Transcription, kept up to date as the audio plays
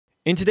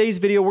In today's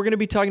video, we're going to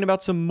be talking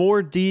about some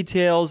more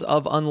details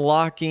of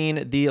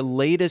unlocking the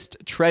latest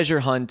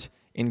treasure hunt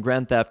in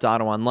Grand Theft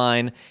Auto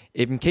Online.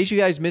 In case you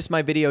guys missed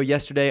my video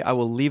yesterday, I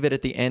will leave it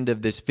at the end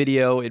of this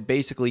video. It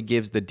basically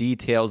gives the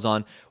details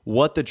on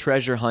what the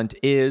treasure hunt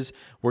is.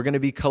 We're going to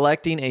be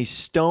collecting a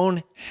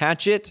stone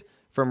hatchet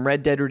from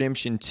Red Dead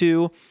Redemption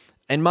 2.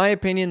 In my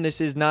opinion, this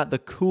is not the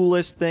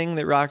coolest thing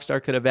that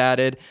Rockstar could have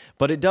added,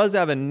 but it does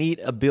have a neat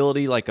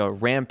ability like a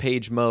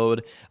rampage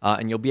mode,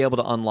 and you'll be able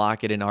to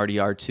unlock it in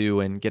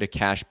RDR2 and get a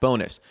cash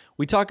bonus.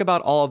 We talk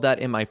about all of that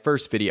in my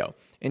first video.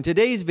 In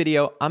today's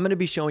video, I'm going to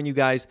be showing you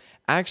guys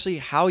actually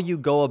how you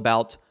go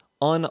about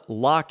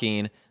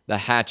unlocking the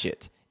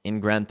hatchet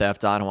in Grand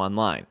Theft Auto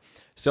Online.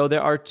 So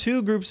there are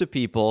two groups of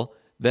people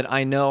that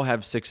I know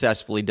have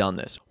successfully done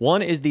this.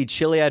 One is the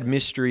Chiliad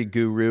Mystery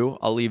Guru.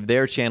 I'll leave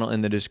their channel in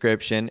the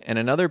description. And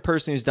another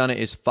person who's done it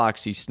is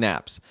Foxy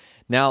Snaps.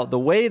 Now, the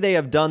way they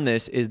have done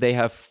this is they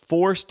have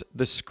forced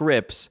the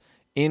scripts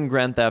in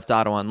Grand Theft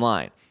Auto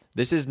Online.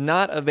 This is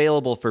not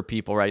available for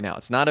people right now.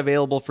 It's not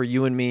available for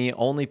you and me,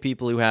 only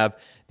people who have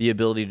the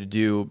ability to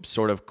do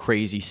sort of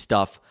crazy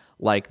stuff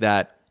like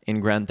that in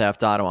Grand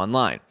Theft Auto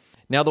Online.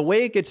 Now, the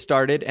way it gets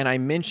started, and I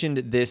mentioned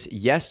this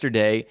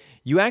yesterday,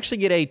 you actually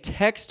get a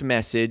text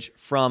message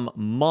from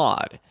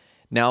Maud.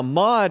 Now,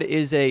 Maud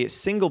is a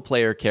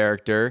single-player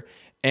character,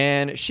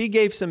 and she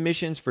gave some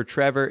missions for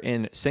Trevor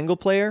in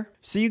single-player.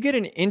 So you get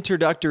an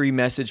introductory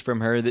message from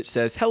her that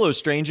says, "Hello,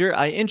 stranger.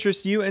 I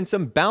interest you in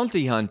some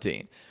bounty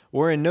hunting.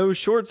 We're in no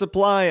short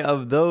supply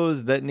of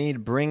those that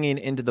need bringing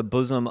into the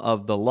bosom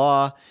of the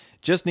law.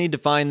 Just need to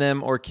find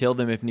them or kill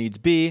them if needs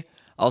be.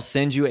 I'll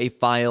send you a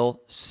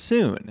file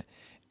soon."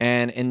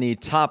 And in the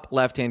top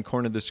left-hand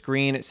corner of the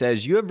screen, it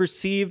says, "You have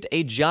received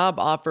a job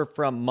offer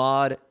from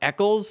Maud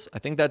Eccles," I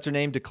think that's her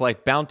name, "to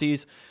collect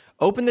bounties.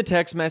 Open the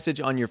text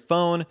message on your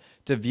phone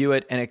to view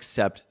it and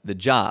accept the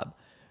job."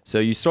 So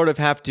you sort of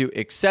have to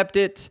accept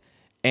it,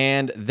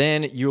 and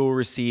then you'll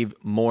receive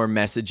more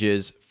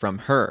messages from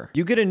her.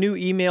 You get a new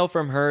email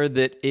from her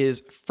that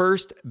is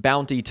first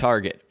bounty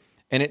target.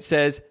 And it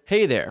says,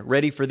 "Hey there,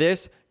 ready for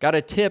this? Got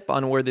a tip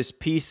on where this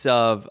piece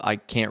of," I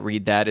can't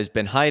read that, "has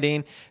been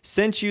hiding.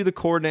 Sent you the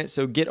coordinates,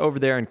 so get over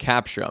there and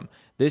capture them.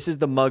 This is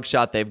the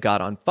mugshot they've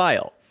got on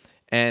file."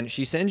 And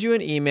she sends you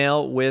an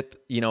email with,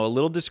 a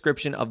little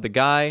description of the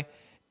guy,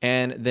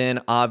 and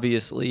then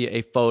obviously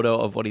a photo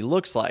of what he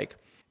looks like.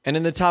 And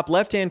in the top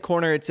left-hand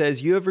corner, it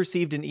says, "You have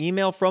received an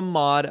email from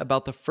Maud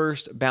about the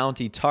first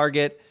bounty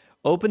target.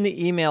 Open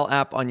the email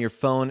app on your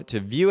phone to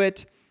view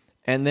it."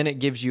 And then it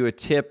gives you a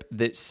tip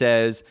that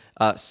says,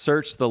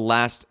 search the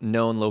last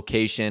known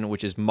location,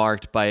 which is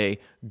marked by a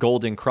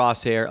golden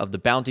crosshair of the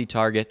bounty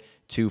target,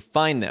 to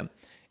find them.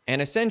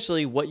 And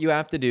essentially what you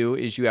have to do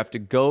is you have to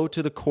go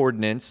to the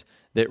coordinates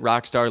that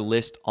Rockstar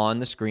lists on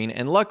the screen.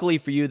 And luckily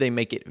for you, they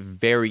make it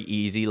very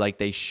easy. Like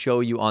they show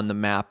you on the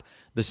map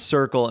the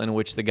circle in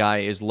which the guy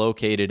is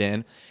located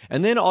in.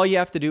 And then all you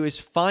have to do is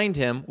find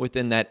him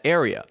within that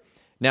area.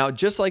 Now,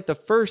 just like the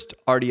first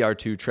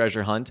RDR2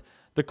 treasure hunt,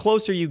 the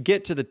closer you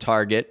get to the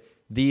target,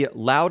 the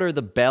louder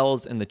the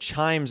bells and the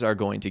chimes are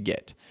going to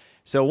get.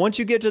 So once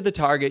you get to the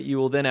target, you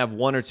will then have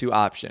one or two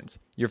options.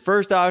 Your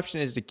first option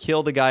is to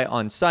kill the guy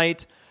on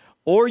sight,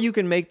 or you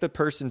can make the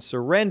person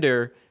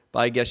surrender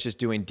by, I guess, just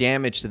doing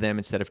damage to them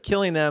instead of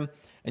killing them,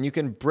 and you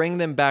can bring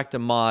them back to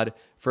Maud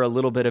for a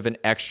little bit of an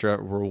extra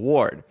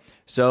reward.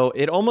 So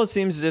it almost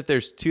seems as if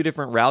there's two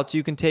different routes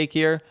you can take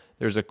here.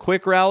 There's a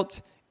quick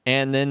route,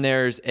 and then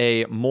there's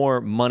a more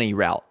money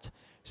route.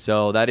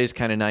 So that is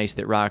kind of nice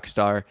that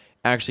Rockstar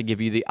actually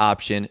give you the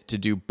option to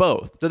do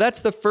both. So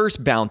that's the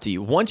first bounty.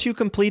 Once you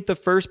complete the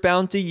first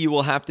bounty, you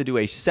will have to do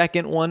a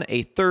second one,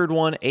 a third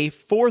one, a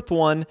fourth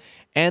one,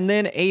 and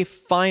then a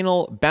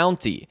final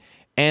bounty.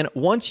 And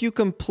once you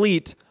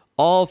complete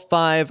all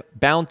 5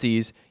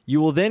 bounties, you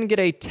will then get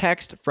a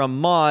text from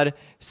Maud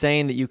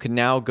saying that you can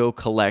now go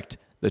collect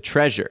the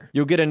treasure.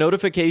 You'll get a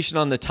notification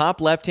on the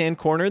top left-hand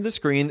corner of the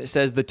screen that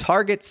says the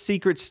target's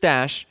secret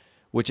stash,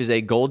 which is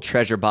a gold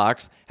treasure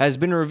box, has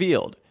been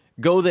revealed.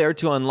 Go there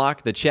to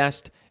unlock the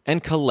chest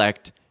and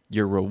collect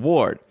your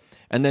reward.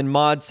 And then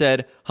Maud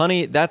said,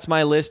 "Honey, that's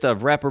my list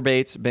of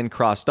reprobates been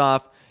crossed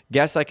off.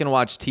 Guess I can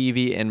watch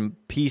TV in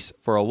peace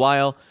for a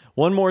while.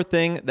 One more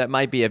thing that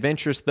might be of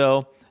interest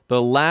though,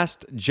 the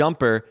last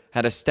jumper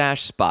had a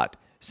stash spot.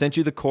 Sent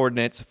you the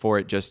coordinates for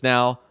it just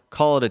now.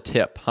 Call it a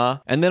tip, huh?"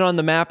 And then on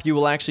the map, you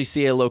will actually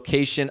see a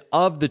location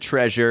of the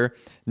treasure.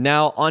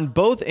 Now, on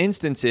both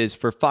instances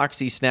for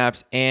Foxy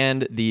Snaps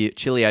and the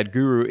Chiliad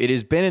Guru, it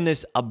has been in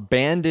this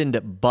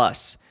abandoned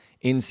bus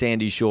in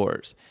Sandy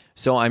Shores.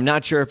 So I'm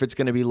not sure if it's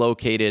going to be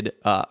located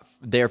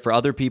there for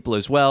other people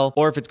as well,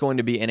 or if it's going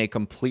to be in a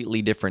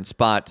completely different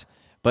spot.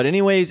 But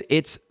anyways,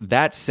 it's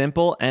that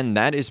simple, and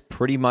that is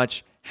pretty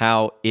much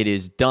how it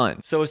is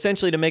done. So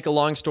essentially, to make a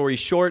long story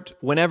short,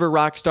 whenever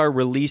Rockstar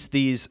release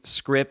these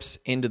scripts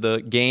into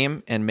the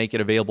game and make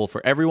it available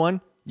for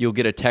everyone, you'll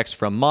get a text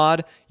from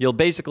Maud. You'll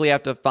basically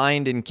have to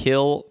find and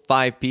kill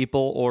 5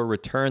 people or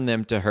return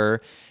them to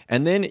her,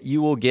 and then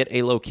you will get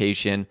a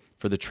location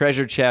for the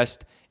treasure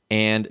chest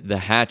and the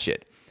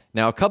hatchet.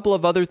 Now, a couple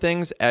of other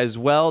things as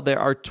well. There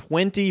are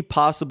 20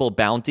 possible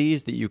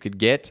bounties that you could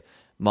get.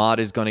 Mod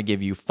is going to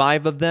give you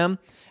 5 of them.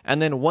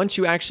 And then once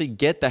you actually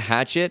get the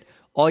hatchet,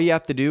 all you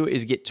have to do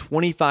is get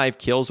 25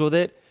 kills with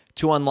it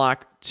to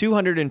unlock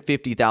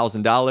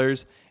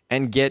 $250,000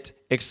 and get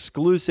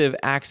exclusive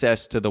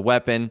access to the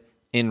weapon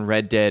in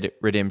Red Dead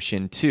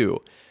Redemption 2.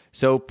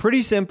 So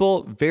pretty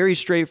simple, very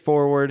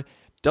straightforward.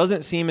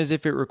 Doesn't seem as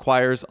if it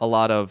requires a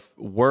lot of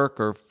work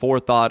or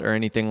forethought or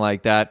anything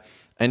like that.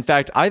 In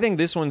fact, I think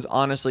this one's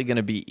honestly going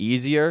to be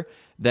easier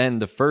than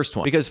the first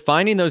one, because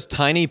finding those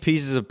tiny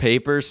pieces of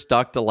paper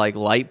stuck to like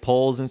light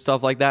poles and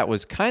stuff like that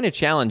was kind of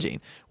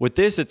challenging. With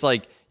this, it's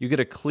like you get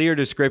a clear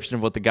description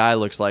of what the guy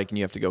looks like and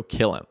you have to go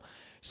kill him.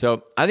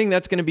 So I think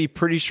that's going to be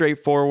pretty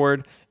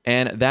straightforward.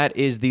 And that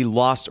is the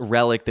lost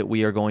relic that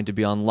we are going to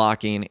be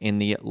unlocking in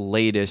the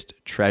latest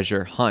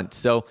treasure hunt.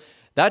 So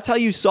that's how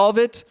you solve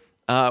it.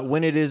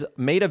 When it is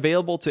made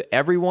available to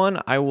everyone,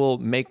 I will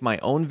make my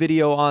own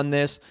video on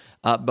this.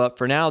 But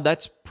for now,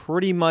 that's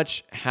pretty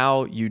much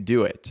how you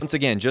do it. Once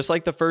again, just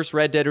like the first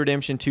Red Dead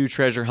Redemption 2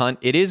 treasure hunt,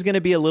 it is going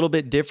to be a little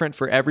bit different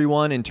for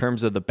everyone in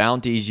terms of the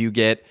bounties you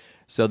get.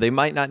 So they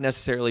might not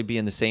necessarily be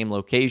in the same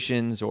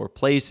locations or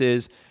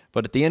places,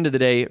 but at the end of the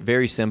day,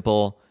 very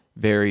simple,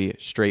 very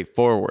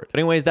straightforward. But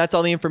anyways, that's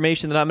all the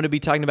information that I'm going to be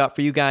talking about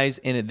for you guys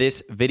in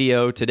this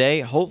video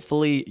today.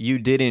 Hopefully you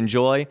did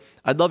enjoy.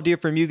 I'd love to hear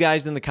from you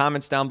guys in the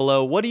comments down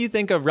below. What do you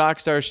think of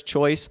Rockstar's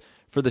choice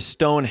for the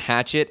stone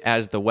hatchet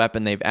as the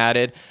weapon they've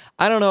added?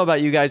 I don't know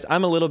about you guys.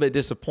 I'm a little bit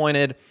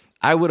disappointed.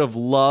 I would have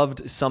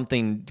loved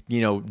something,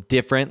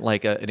 different,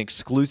 like an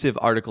exclusive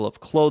article of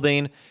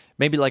clothing,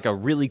 maybe like a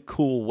really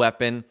cool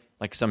weapon,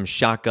 like some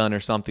shotgun or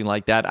something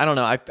like that. I don't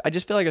know. I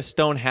just feel like a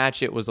stone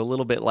hatchet was a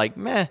little bit like,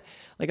 meh,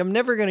 like I'm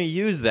never going to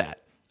use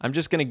that. I'm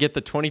just going to get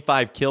the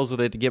 25 kills with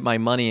it to get my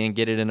money and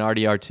get it in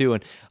RDR2,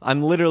 and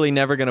I'm literally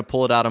never going to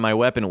pull it out of my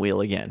weapon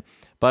wheel again.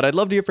 But I'd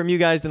love to hear from you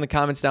guys in the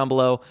comments down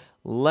below.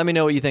 Let me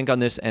know what you think on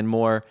this and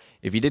more.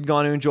 If you did go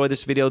on to enjoy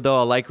this video,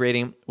 though, a like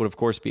rating would, of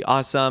course, be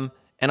awesome.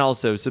 And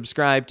also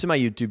subscribe to my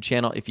YouTube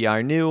channel if you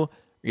are new or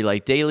you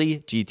like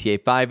daily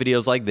GTA 5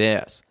 videos like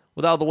this.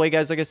 With all the way,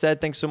 guys, like I said,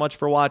 thanks so much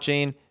for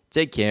watching.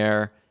 Take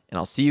care, and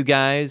I'll see you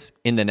guys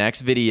in the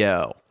next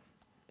video.